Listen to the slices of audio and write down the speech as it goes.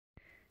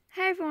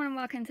Hey everyone and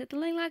welcome to The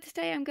Learning Ladder.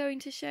 Today I'm going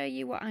to show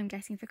you what I'm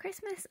getting for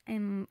Christmas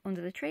under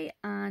the tree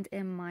and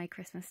in my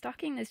Christmas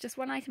stocking. There's just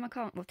one item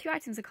two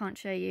items I can't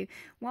show you.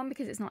 One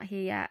because it's not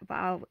here yet, but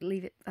I'll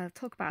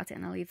talk about it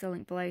and I'll leave the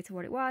link below to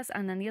what it was.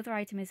 And then the other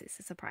item is it's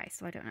a surprise,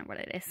 so I don't know what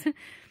it is.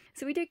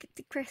 So we do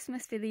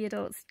Christmas for the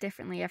adults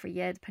differently every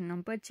year depending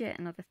on budget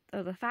and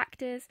other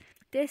factors.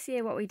 This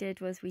year what we did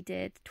was we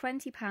did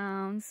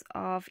 £20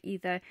 of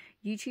either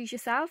you choose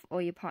yourself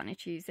or your partner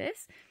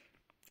chooses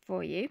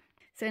for you.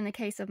 So in the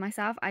case of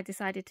myself, I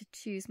decided to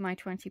choose my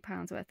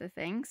 £20 worth of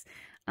things.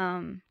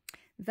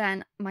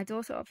 Then my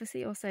daughter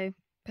obviously also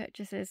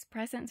purchases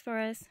presents for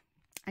us.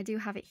 I do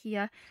have it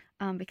here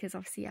because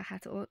obviously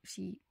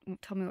she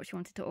told me what she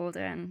wanted to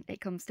order and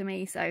it comes to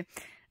me. So,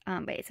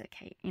 but it's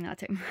okay, you know, I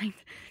don't mind.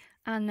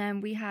 And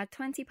then we had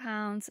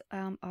 £20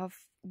 of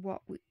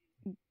what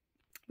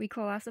we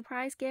call our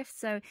surprise gift.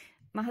 So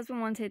my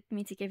husband wanted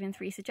me to give him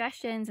 3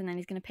 suggestions and then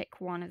he's going to pick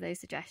one of those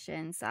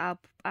suggestions. So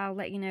I'll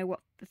let you know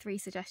what the 3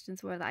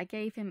 suggestions were that I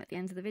gave him at the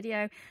end of the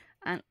video.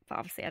 But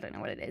obviously I don't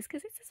know what it is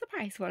because it's a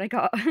surprise what I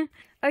got.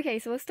 Okay,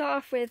 so we'll start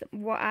off with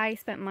what I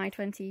spent my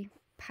 £20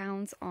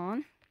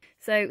 on.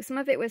 So some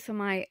of it was for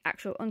my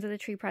actual under the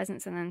tree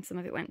presents and then some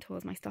of it went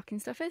towards my stocking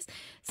stuffers.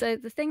 So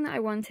the thing that I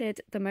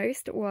wanted the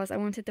most was I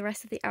wanted the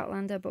rest of the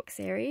Outlander book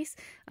series.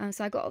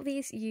 So I got all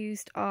these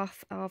used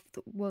off of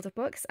the World of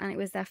Books and it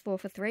was their 4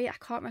 for 3. I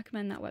can't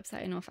recommend that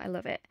website enough. I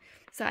love it.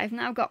 So I've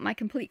now got my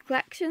complete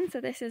collection.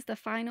 So this is the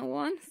final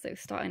one. So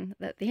starting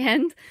at the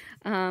end.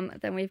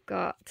 Then we've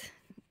got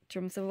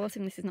Drums of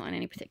Autumn. This is not in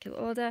any particular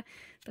order.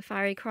 The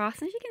Fiery Cross,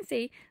 and as you can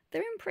see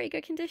they're in pretty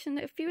good condition.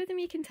 A few of them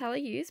you can tell are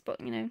used, but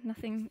you know,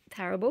 nothing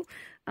terrible.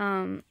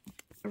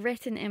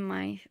 Written in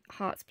my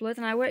heart's blood,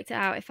 and I worked it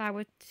out, if I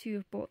were to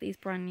have bought these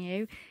brand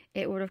new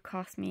it would have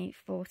cost me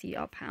 £40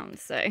 odd.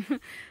 So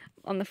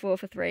on the 4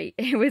 for 3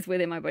 it was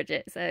within my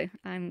budget, so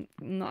I'm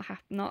not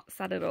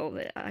sad at all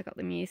that I got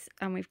them used.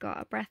 And we've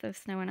got A Breath of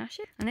Snow and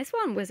Ashes, and this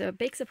one was a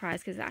big surprise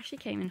because it actually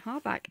came in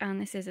hardback,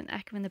 and this is An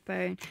Echo in the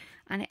Bone,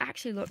 and it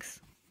actually looks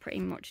pretty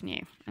much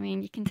new. I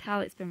mean, you can tell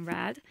it's been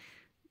read.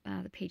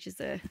 The pages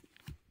are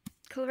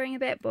colouring a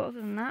bit, but other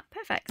than that,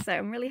 perfect. So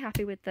I'm really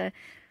happy with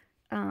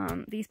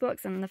these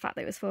books, and the fact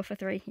that it was 4 for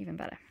 3, even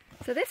better.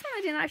 So this one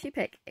I didn't actually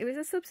pick. It was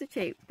a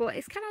substitute, but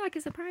it's kind of like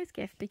a surprise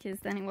gift because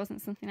then it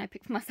wasn't something I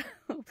picked for myself.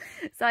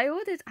 So I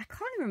ordered, I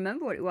can't even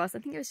remember what it was. I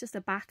think it was just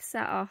a bath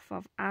set off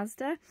of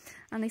Asda,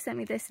 and they sent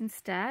me this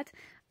instead.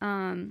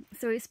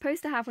 So it's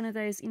supposed to have one of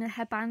those, you know,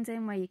 headbands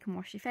in where you can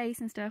wash your face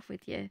and stuff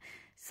with your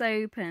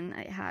soap, and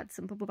it had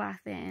some bubble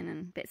bath in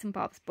and bits and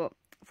bobs, but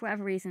for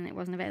whatever reason it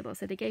wasn't available,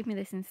 so they gave me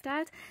this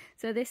instead.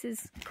 So this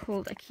is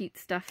called a cute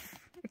stuff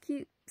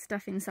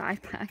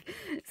inside bag.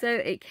 So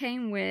it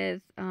came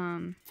with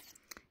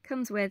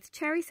comes with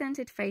cherry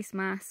scented face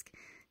mask,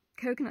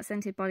 coconut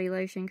scented body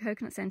lotion,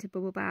 coconut scented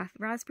bubble bath,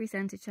 raspberry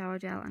scented shower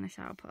gel, and a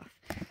shower puff,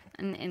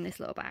 and in this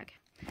little bag.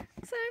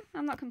 So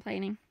I'm not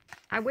complaining.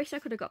 I wish I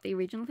could have got the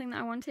original thing that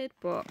I wanted,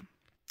 but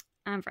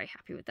I'm very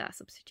happy with that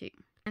substitute.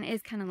 And it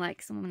is kind of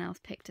like someone else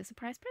picked a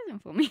surprise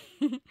present for me.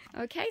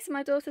 Okay, so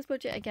my daughter's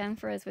budget again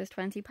for us was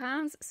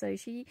 £20. So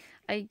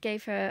I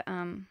gave her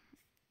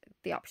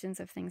the options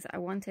of things that I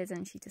wanted,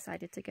 and she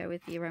decided to go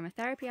with the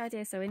aromatherapy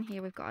idea. So in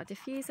here we've got a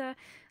diffuser.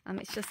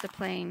 It's just a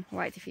plain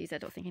white diffuser. I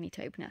don't think I need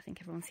to open it. I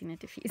think everyone's seen a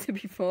diffuser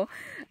before.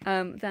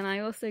 Then I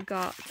also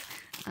got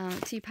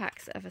 2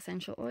 packs of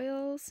essential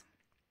oils.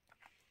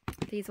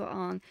 These were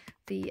on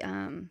the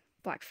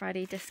Black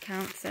Friday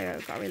discount, so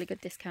I got a really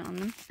good discount on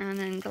them. And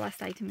then the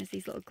last item is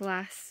these little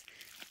glass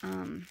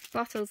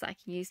bottles that I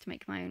can use to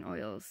make my own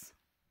oils.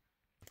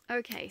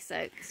 Okay,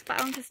 so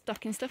back on to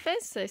stocking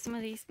stuffers. So some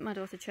of these my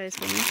daughter chose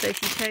for me. So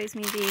she chose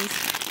me these.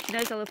 She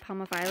knows I love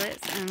Palmer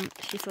Violets, and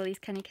she saw these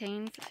Kenny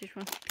Canes, so she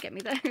wanted to get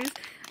me those.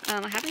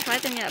 I haven't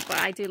tried them yet, but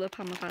I do love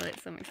Palmer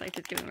Violets, so I'm excited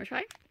to give them a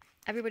try.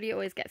 Everybody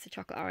always gets a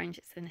chocolate orange.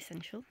 It's an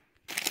essential.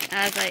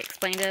 As I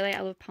explained earlier,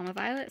 I love Palmer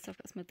Violets, so I've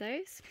got some of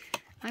those.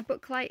 My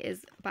book light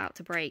is about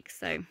to break,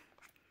 so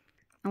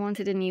I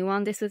wanted a new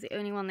one. This was the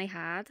only one they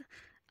had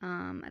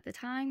at the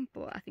time,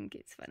 but I think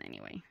it's fun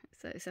anyway.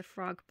 So it's a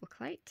frog book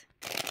light.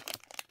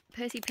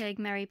 Percy Pig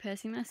Merry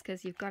Percymas,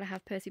 because you've got to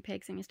have Percy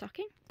Pigs in your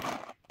stocking.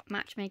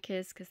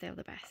 Matchmakers, because they're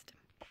the best.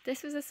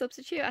 This was a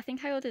substitute. I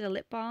think I ordered a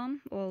lip balm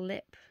or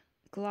lip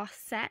gloss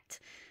set.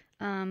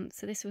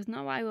 So this was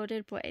not what I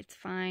ordered, but it's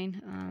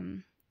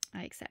fine.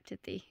 I accepted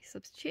the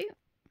substitute.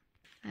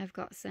 I've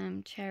got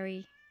some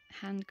cherry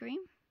hand cream.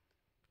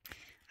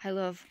 I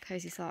love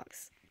cozy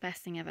socks,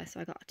 best thing ever. So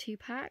I got a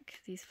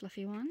 2-pack, these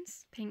fluffy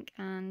ones, pink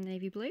and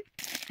navy blue.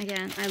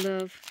 Again, I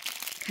love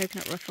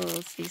coconut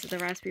ruffles. These are the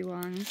raspberry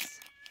ones.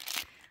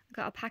 I've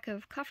got a pack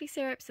of coffee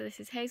syrup. So this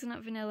is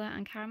hazelnut, vanilla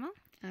and caramel.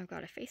 I've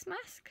got a face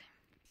mask.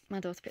 My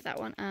daughter picked that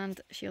one,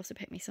 and she also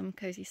picked me some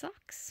cozy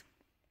socks.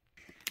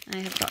 I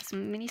have got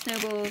some mini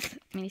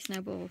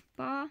snowball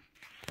bar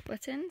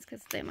buttons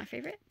because they're my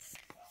favourites.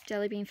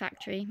 Jelly Bean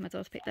Factory, my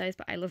daughter picked those,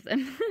 but I love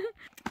them.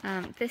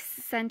 This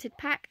scented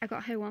pack, I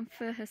got her one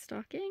for her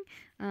stocking,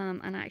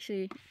 and I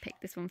actually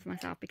picked this one for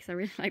myself because I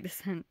really like the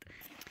scent.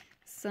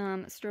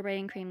 Some strawberry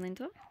and cream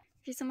Lindor.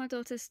 She's on my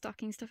daughter's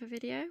stocking stuffer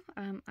video.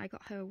 I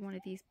got her one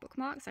of these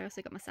bookmarks. I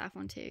also got myself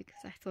one too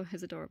because I thought it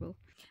was adorable.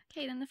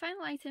 Okay, then the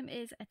final item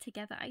is a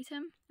together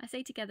item. I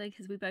say together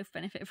because we both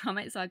benefit from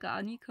it. So I got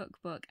our new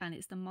cookbook, and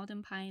it's the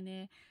Modern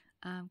Pioneer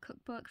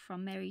cookbook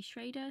from Mary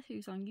Schrader,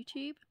 who's on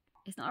YouTube.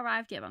 It's not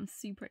arrived yet, but I'm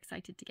super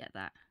excited to get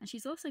that. And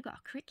she's also got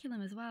a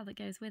curriculum as well that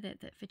goes with it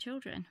for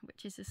children,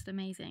 which is just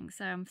amazing.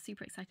 So I'm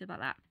super excited about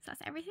that. So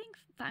that's everything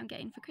that I'm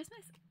getting for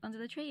Christmas under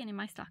the tree and in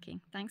my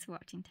stocking. Thanks for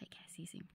watching. Take care. See you soon.